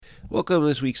Welcome to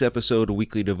this week's episode of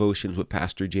Weekly Devotions with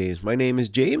Pastor James. My name is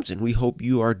James, and we hope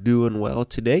you are doing well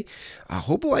today. I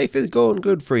hope life is going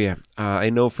good for you. I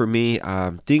know for me,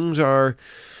 they're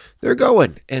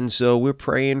going, and so we're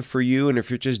praying for you. And if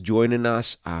you're just joining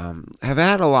us, have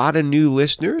had a lot of new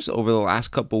listeners over the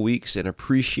last couple weeks, and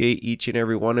appreciate each and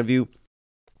every one of you.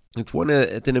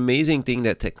 It's an amazing thing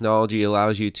that technology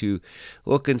allows you to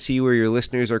look and see where your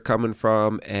listeners are coming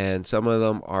from, and some of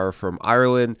them are from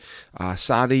Ireland,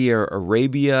 Saudi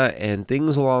Arabia, and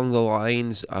things along the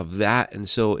lines of that. And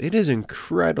so it is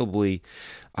incredibly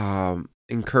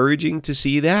encouraging to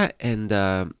see that,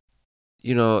 and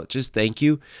just thank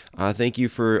you. Thank you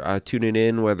for tuning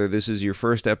in, whether this is your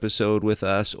first episode with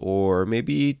us or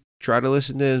maybe try to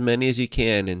listen to as many as you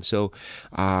can. And so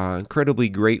incredibly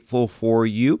grateful for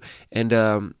you. And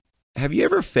have you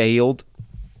ever failed?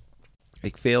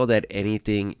 Like failed at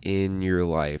anything in your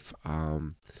life?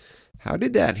 How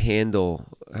did you handle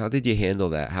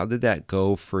that? How did that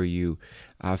go for you?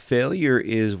 Failure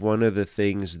is one of the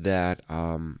things that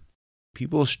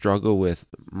people struggle with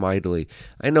mightily.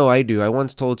 I know I do. I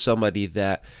once told somebody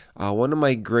that one of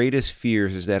my greatest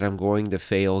fears is that I'm going to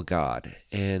fail God.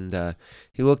 And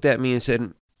he looked at me and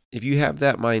said, if you have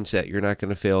that mindset, you're not going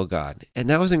to fail God. And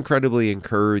that was incredibly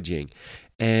encouraging.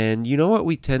 And you know what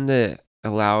we tend to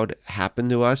allow to happen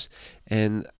to us?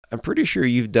 And I'm pretty sure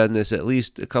you've done this at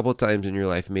least a couple times in your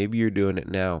life. Maybe you're doing it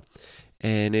now.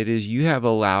 And it is you have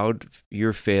allowed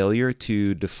your failure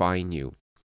to define you.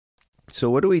 So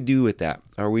what do we do with that?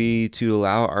 Are we to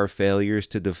allow our failures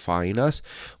to define us?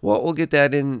 Well, we'll get to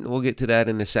that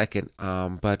in a second.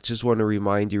 But just want to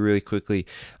remind you really quickly,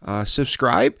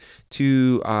 subscribe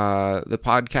to the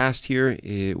podcast here,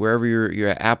 wherever you're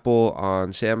at, Apple,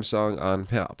 on Samsung, on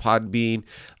Podbean,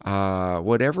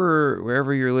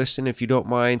 wherever you're listening. If you don't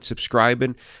mind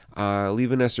subscribing,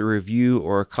 leaving us a review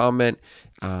or a comment,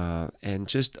 and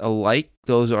just a like.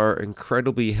 Those are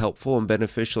incredibly helpful and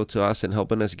beneficial to us in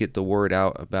helping us get the word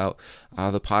out about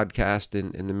the podcast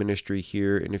and the ministry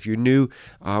here. And if you're new,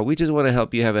 we just want to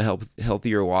help you have a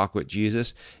healthier walk with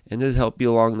Jesus, and just help you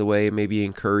along the way, maybe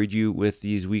encourage you with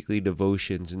these weekly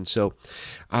devotions. And so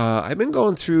I've been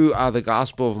going through the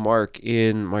Gospel of Mark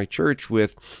in my church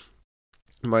with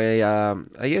my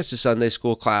the Sunday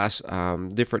school class,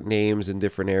 different names in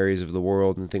different areas of the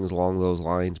world and things along those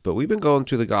lines. But we've been going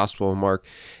through the Gospel of Mark,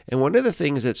 and one of the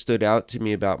things that stood out to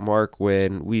me about Mark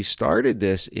when we started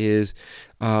this is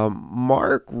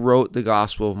Mark wrote the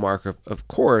Gospel of Mark. Of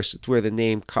course, it's where the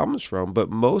name comes from,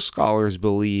 but most scholars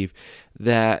believe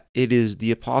that it is the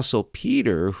Apostle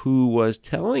Peter who was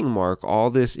telling Mark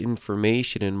all this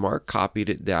information, and Mark copied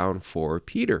it down for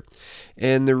Peter.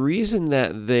 And the reason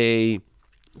that they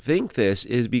think this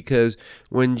is because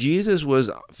when Jesus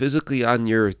was physically on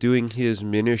the earth doing his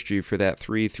ministry for that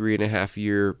 3.5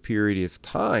 year period of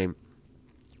time,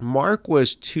 Mark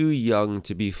was too young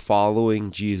to be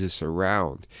following Jesus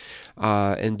around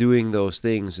and doing those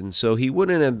things. And so he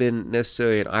wouldn't have been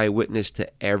necessarily an eyewitness to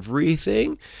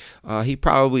everything. He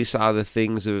probably saw the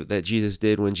things that Jesus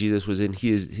did when Jesus was in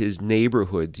his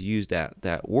neighborhood, to use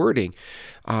that wording.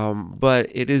 But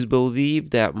it is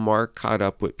believed that Mark caught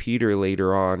up with Peter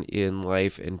later on in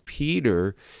life, and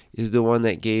Peter is the one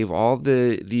that gave all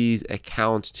these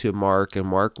accounts to Mark, and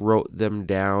Mark wrote them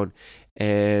down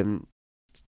and,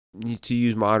 to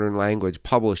use modern language,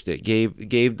 published it,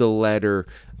 gave the letter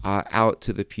out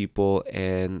to the people,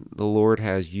 and the Lord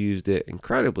has used it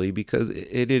incredibly because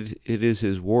it is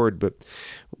his word. But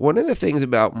one of the things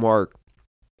about Mark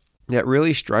that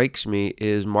really strikes me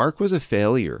is Mark was a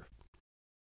failure.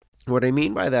 What I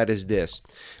mean by that is this.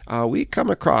 We come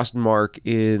across Mark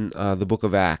in the book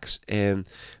of Acts, and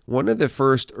one of the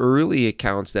first early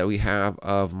accounts that we have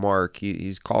of Mark,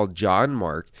 he's called John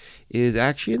Mark, is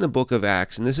actually in the book of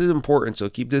Acts. And this is important, so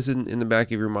keep this in the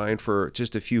back of your mind for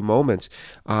just a few moments.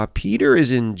 Peter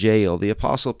is in jail. The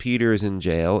Apostle Peter is in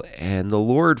jail, and the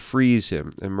Lord frees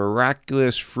him. A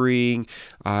miraculous freeing.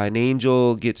 An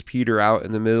angel gets Peter out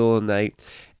in the middle of the night.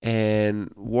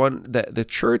 And the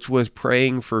church was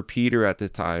praying for Peter at the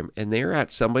time, and they were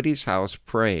at somebody's house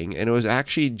praying, and it was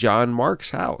actually John Mark's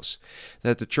house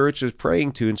that the church was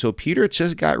praying to. And so Peter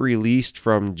just got released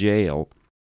from jail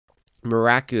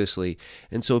miraculously.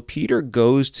 And so Peter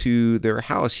goes to their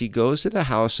house. He goes to the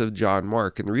house of John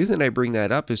Mark. And the reason I bring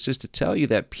that up is just to tell you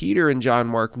that Peter and John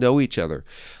Mark know each other.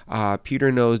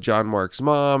 Peter knows John Mark's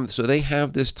mom. So they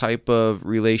have this type of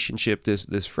relationship,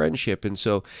 this friendship. And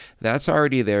so that's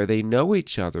already there. They know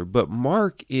each other. But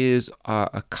Mark is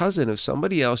a cousin of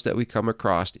somebody else that we come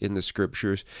across in the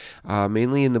scriptures,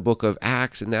 mainly in the book of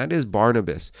Acts, and that is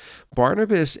Barnabas.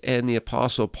 Barnabas and the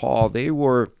Apostle Paul, they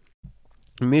were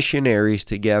missionaries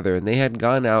together, and they had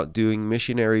gone out doing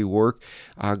missionary work,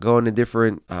 going to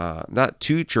different, not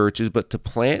to churches, but to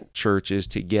plant churches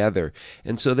together.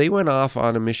 And so they went off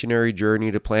on a missionary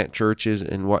journey to plant churches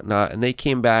and whatnot, and they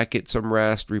came back, get some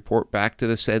rest, report back to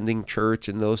the sending church,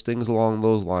 and those things along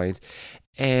those lines.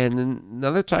 And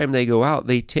another time they go out,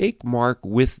 they take Mark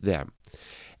with them.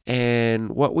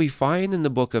 And what we find in the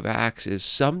book of Acts is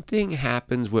something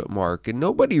happens with Mark, and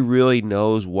nobody really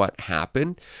knows what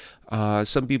happened.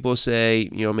 Some people say,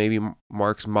 maybe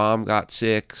Mark's mom got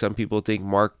sick. Some people think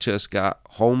Mark just got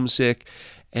homesick.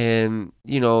 And,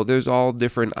 there's all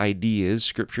different ideas.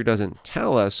 Scripture doesn't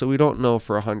tell us, so we don't know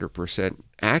for 100%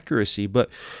 accuracy. But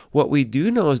what we do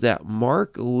know is that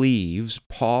Mark leaves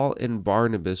Paul and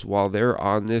Barnabas while they're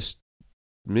on this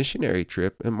missionary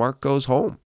trip, and Mark goes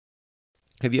home.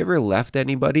 Have you ever left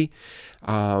anybody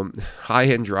high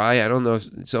and dry? I don't know if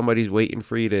somebody's waiting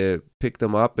for you to pick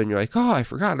them up and you're like, oh, I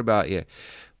forgot about you.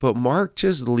 But Mark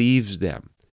just leaves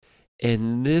them.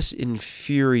 And this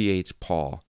infuriates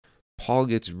Paul. Paul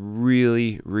gets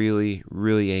really, really,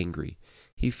 really angry.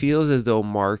 He feels as though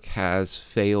Mark has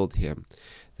failed him.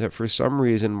 That for some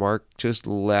reason, Mark just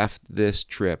left this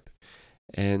trip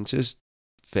and just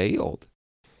failed.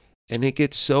 And it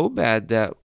gets so bad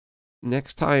that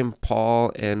next time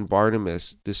Paul and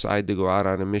Barnabas decide to go out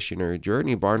on a missionary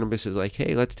journey, Barnabas is like,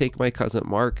 hey, let's take my cousin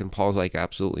Mark. And Paul's like,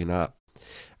 absolutely not.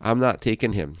 I'm not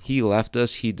taking him. He left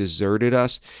us. He deserted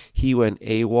us. He went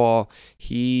AWOL.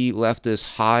 He left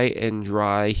us high and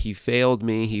dry. He failed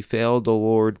me. He failed the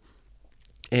Lord.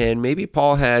 And maybe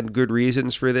Paul had good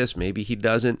reasons for this. Maybe he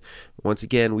doesn't. Once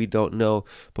again, we don't know.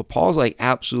 But Paul's like,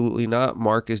 absolutely not.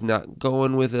 Mark is not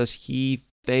going with us. He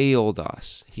failed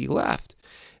us. He left.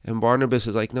 And Barnabas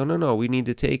is like, no, we need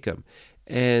to take him.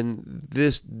 And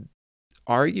this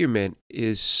argument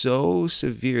is so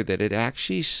severe that it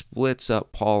actually splits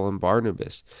up Paul and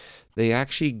Barnabas. They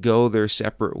actually go their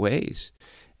separate ways.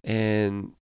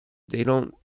 And they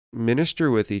don't minister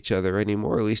with each other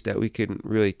anymore, at least that we can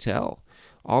really tell.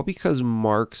 All because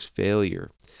Mark's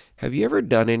failure. Have you ever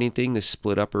done anything to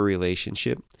split up a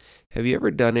relationship? Have you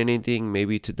ever done anything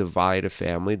maybe to divide a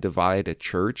family, divide a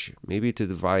church, maybe to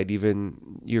divide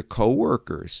even your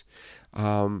coworkers?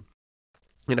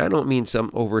 And I don't mean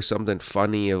over something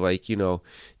funny of like, do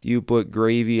you put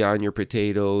gravy on your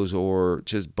potatoes or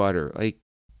just butter? Like,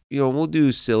 we'll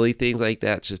do silly things like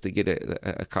that just to get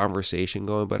a conversation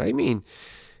going. But I mean,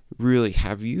 really,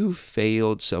 have you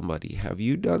failed somebody? Have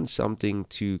you done something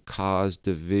to cause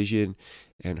division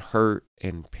and hurt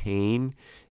and pain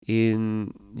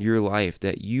in your life,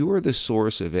 that you are the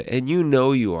source of it? And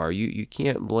you are. You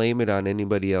can't blame it on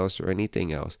anybody else or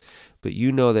anything else. But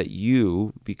you know that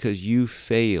you, because you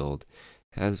failed,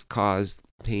 has caused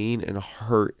pain and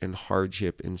hurt and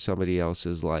hardship in somebody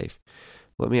else's life.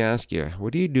 Let me ask you,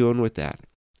 what are you doing with that?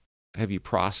 Have you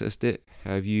processed it?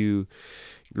 Have you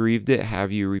grieved it?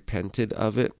 Have you repented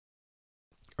of it?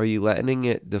 Are you letting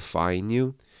it define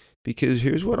you? Because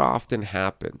here's what often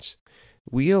happens.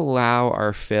 We allow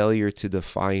our failure to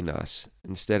define us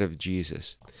instead of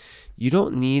Jesus. You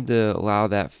don't need to allow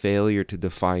that failure to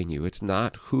define you. It's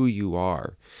not who you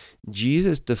are.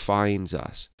 Jesus defines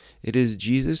us. It is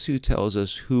Jesus who tells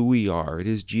us who we are. It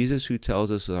is Jesus who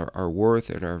tells us our worth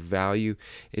and our value.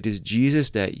 It is Jesus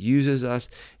that uses us.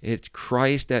 It's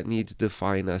Christ that needs to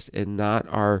define us and not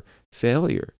our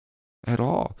failure at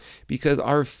all. Because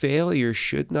our failure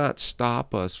should not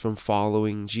stop us from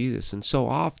following Jesus. And so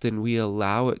often we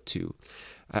allow it to.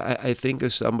 I think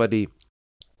of somebody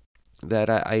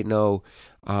that I know,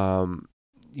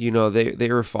 they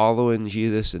were following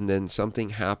Jesus, and then something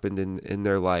happened in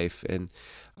their life, and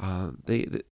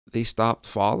they stopped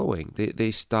following.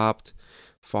 They stopped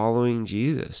following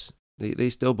Jesus. They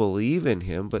still believe in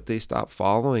him, but they stopped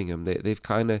following him. They've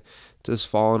kind of just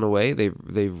fallen away.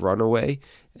 They've run away,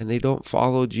 and they don't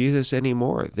follow Jesus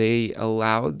anymore. They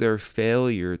allowed their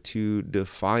failure to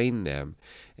define them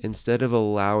instead of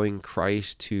allowing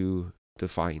Christ to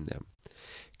define them.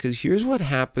 Because here's what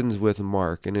happens with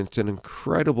Mark, and it's an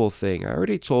incredible thing. I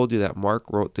already told you that Mark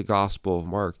wrote the Gospel of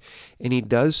Mark, and he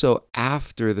does so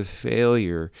after the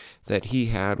failure that he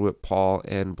had with Paul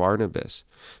and Barnabas.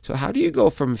 So how do you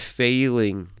go from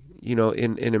failing,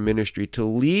 in a ministry, to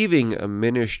leaving a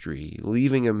ministry,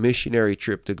 leaving a missionary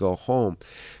trip to go home,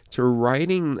 to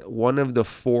writing one of the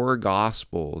 4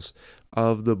 Gospels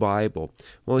of the Bible?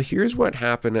 Well, here's what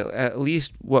happened, at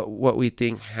least what we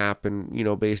think happened,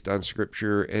 based on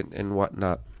scripture and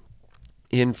whatnot.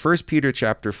 In 1 Peter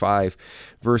chapter 5,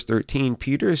 verse 13,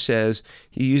 Peter says,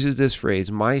 he uses this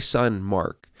phrase, my son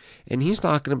Mark. And he's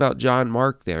talking about John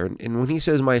Mark there. And when he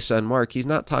says my son Mark, he's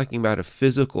not talking about a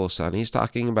physical son. He's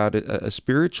talking about a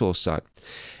spiritual son.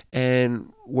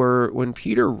 And when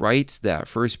Peter writes that,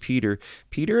 First Peter,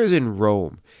 Peter is in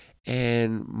Rome,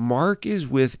 and Mark is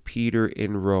with Peter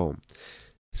in Rome.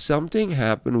 Something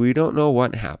happened, we don't know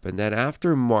what happened, that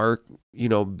after Mark,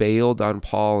 bailed on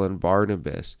Paul and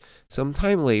Barnabas,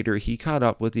 sometime later he caught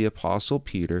up with the apostle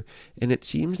Peter, and it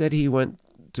seems that he went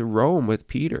to Rome with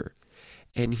Peter.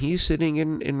 And he's sitting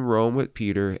in Rome with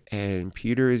Peter, and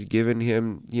Peter is giving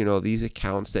him, these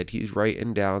accounts that he's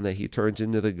writing down that he turns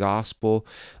into the Gospel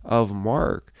of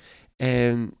Mark.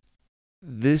 And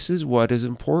this is what is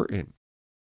important.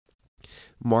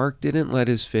 Mark didn't let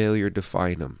his failure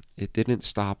define him. It didn't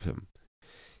stop him.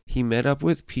 He met up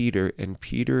with Peter, and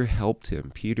Peter helped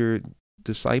him. Peter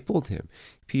discipled him.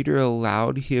 Peter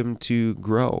allowed him to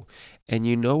grow. And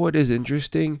you know what is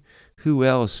interesting? Who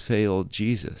else failed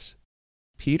Jesus?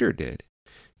 Peter did.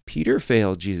 Peter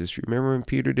failed Jesus. Remember when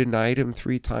Peter denied him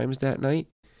 3 times that night?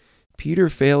 Peter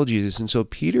failed Jesus. And so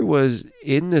Peter was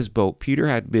in this boat. Peter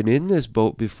had been in this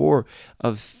boat before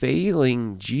of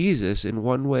failing Jesus in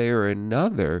one way or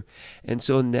another. And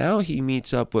so now he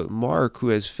meets up with Mark, who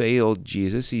has failed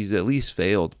Jesus. He's at least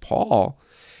failed Paul.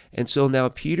 And so now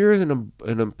Peter is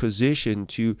in a position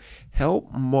to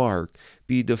help Mark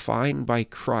be defined by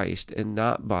Christ and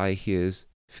not by his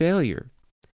failure.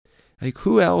 Like,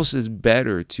 who else is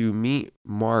better to meet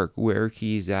Mark where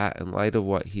he's at in light of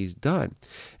what he's done?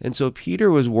 And so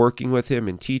Peter was working with him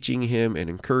and teaching him and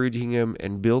encouraging him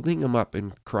and building him up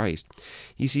in Christ.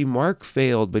 You see, Mark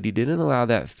failed, but he didn't allow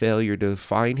that failure to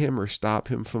define him or stop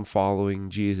him from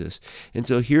following Jesus. And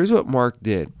so here's what Mark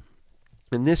did.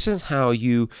 And this is how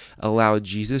you allow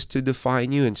Jesus to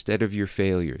define you instead of your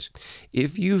failures.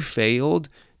 If you failed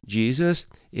Jesus,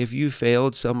 if you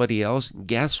failed somebody else,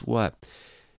 guess what?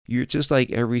 You're just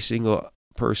like every single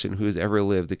person who has ever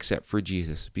lived except for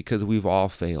Jesus, because we've all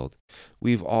failed.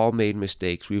 We've all made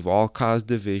mistakes. We've all caused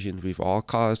divisions. We've all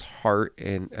caused hurt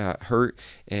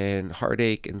and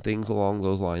heartache and things along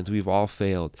those lines. We've all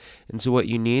failed. And so what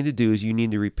you need to do is you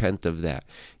need to repent of that.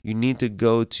 You need to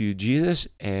go to Jesus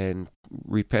and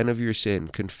repent of your sin,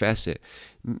 confess it.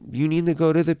 You need to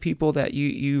go to the people that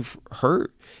you've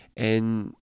hurt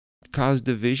and cause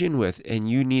division with, and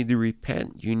you need to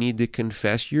repent. You need to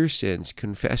confess your sins,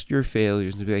 confess your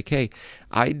failures, and be like, hey,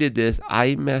 I did this,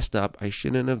 I messed up, I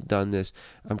shouldn't have done this,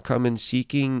 I'm coming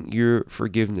seeking your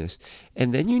forgiveness.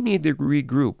 And then you need to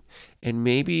regroup. And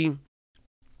maybe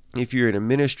if you're in a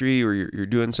ministry or you're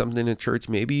doing something in church,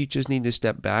 maybe you just need to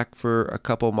step back for a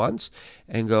couple months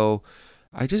and go,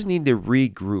 I just need to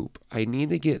regroup. I need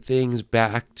to get things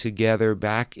back together,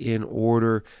 back in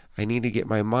order. I need to get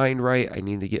my mind right. I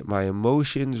need to get my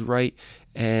emotions right.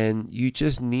 And you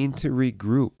just need to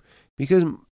regroup, because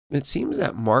it seems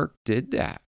that Mark did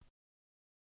that.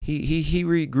 He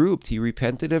regrouped. He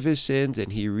repented of his sins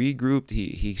and he regrouped.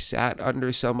 He sat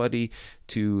under somebody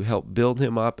to help build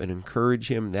him up and encourage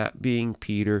him, that being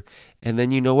Peter. And then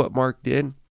you know what Mark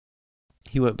did?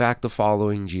 He went back to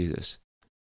following Jesus.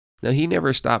 Now, he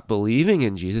never stopped believing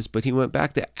in Jesus, but he went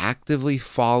back to actively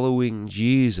following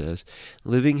Jesus,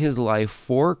 living his life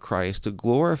for Christ, to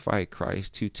glorify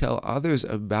Christ, to tell others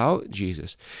about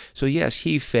Jesus. So yes,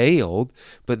 he failed,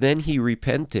 but then he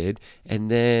repented, and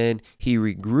then he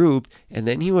regrouped, and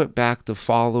then he went back to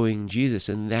following Jesus.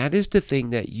 And that is the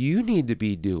thing that you need to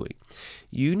be doing.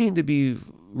 You need to be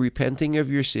repenting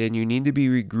of your sin. You need to be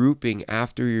regrouping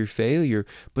after your failure,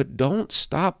 but don't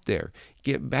stop there.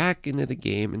 Get back into the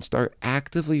game and start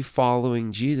actively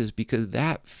following Jesus, because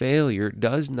that failure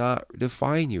does not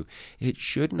define you. It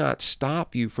should not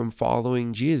stop you from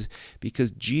following Jesus, because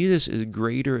Jesus is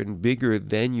greater and bigger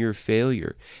than your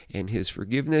failure, and his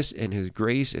forgiveness and his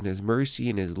grace and his mercy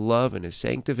and his love and his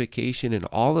sanctification and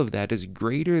all of that is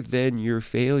greater than your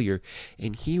failure,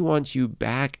 and he wants you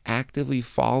back actively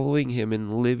following him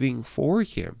and living for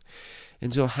him.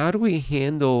 And so how do we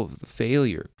handle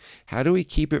failure? How do we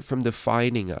keep it from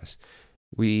defining us?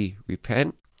 We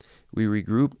repent, we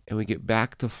regroup, and we get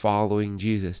back to following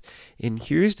Jesus. And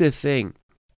here's the thing.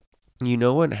 You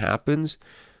know what happens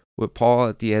with Paul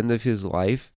at the end of his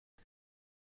life?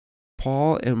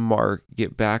 Paul and Mark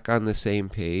get back on the same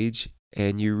page,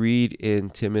 and you read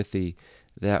in Timothy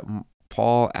that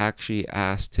Paul actually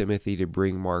asked Timothy to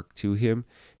bring Mark to him,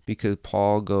 because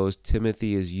Paul goes,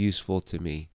 Timothy is useful to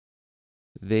me.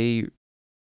 They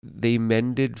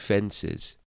mended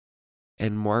fences,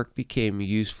 and Mark became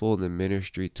useful in the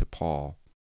ministry to Paul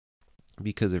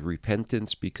because of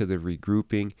repentance, because of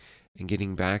regrouping and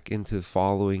getting back into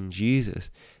following Jesus.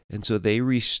 And so they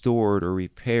restored or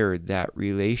repaired that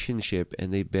relationship,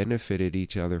 and they benefited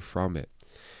each other from it.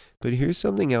 But here's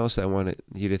something else I want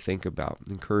you to think about,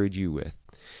 encourage you with.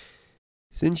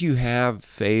 Since you have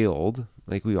failed,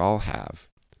 like we all have,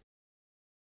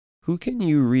 who can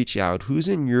you reach out? Who's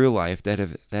in your life that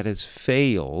has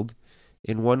failed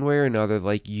in one way or another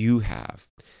like you have?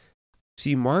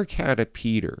 See, Mark had a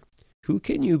Peter. Who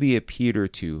can you be a Peter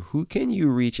to? Who can you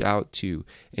reach out to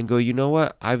and go, you know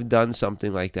what? I've done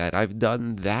something like that. I've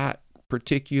done that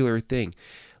particular thing.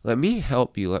 Let me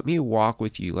help you. Let me walk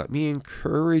with you. Let me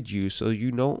encourage you so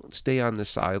you don't stay on the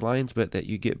sidelines, but that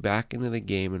you get back into the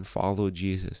game and follow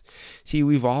Jesus. See,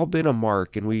 we've all been a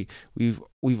Mark, and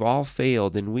we've all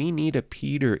failed, and we need a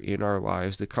Peter in our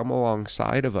lives to come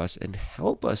alongside of us and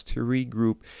help us to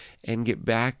regroup and get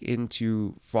back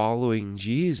into following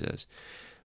Jesus.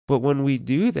 But when we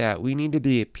do that, we need to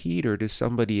be a Peter to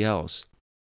somebody else,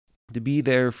 to be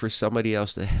there for somebody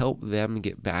else to help them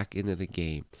get back into the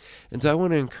game. And so I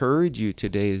want to encourage you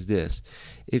today is this.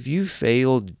 If you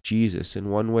failed Jesus in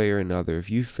one way or another, if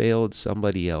you failed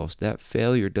somebody else, that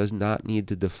failure does not need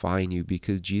to define you,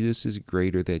 because Jesus is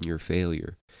greater than your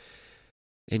failure.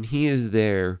 And he is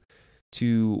there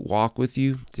to walk with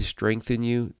you, to strengthen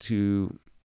you, to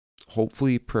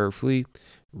hopefully, prayerfully,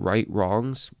 right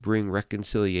wrongs, bring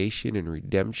reconciliation and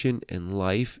redemption and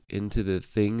life into the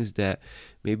things that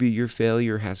maybe your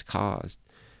failure has caused.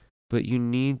 But you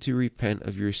need to repent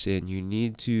of your sin. You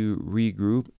need to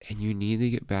regroup, and you need to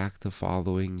get back to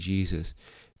following Jesus,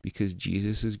 because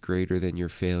Jesus is greater than your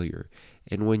failure.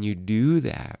 And when you do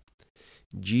that,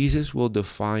 Jesus will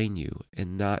define you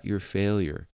and not your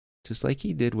failure, just like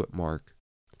he did with Mark.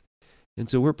 And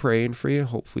so we're praying for you.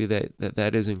 Hopefully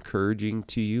that is encouraging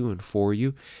to you and for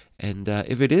you. And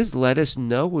if it is, let us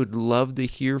know. We'd love to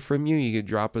hear from you. You could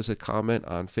drop us a comment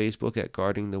on Facebook at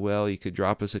Guarding the Well. You could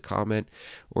drop us a comment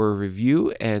or a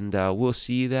review, and we'll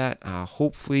see that.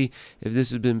 Hopefully, if this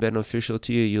has been beneficial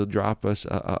to you, you'll drop us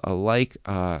a like,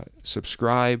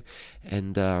 subscribe,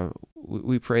 and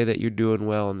we pray that you're doing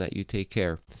well and that you take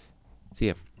care. See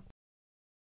ya.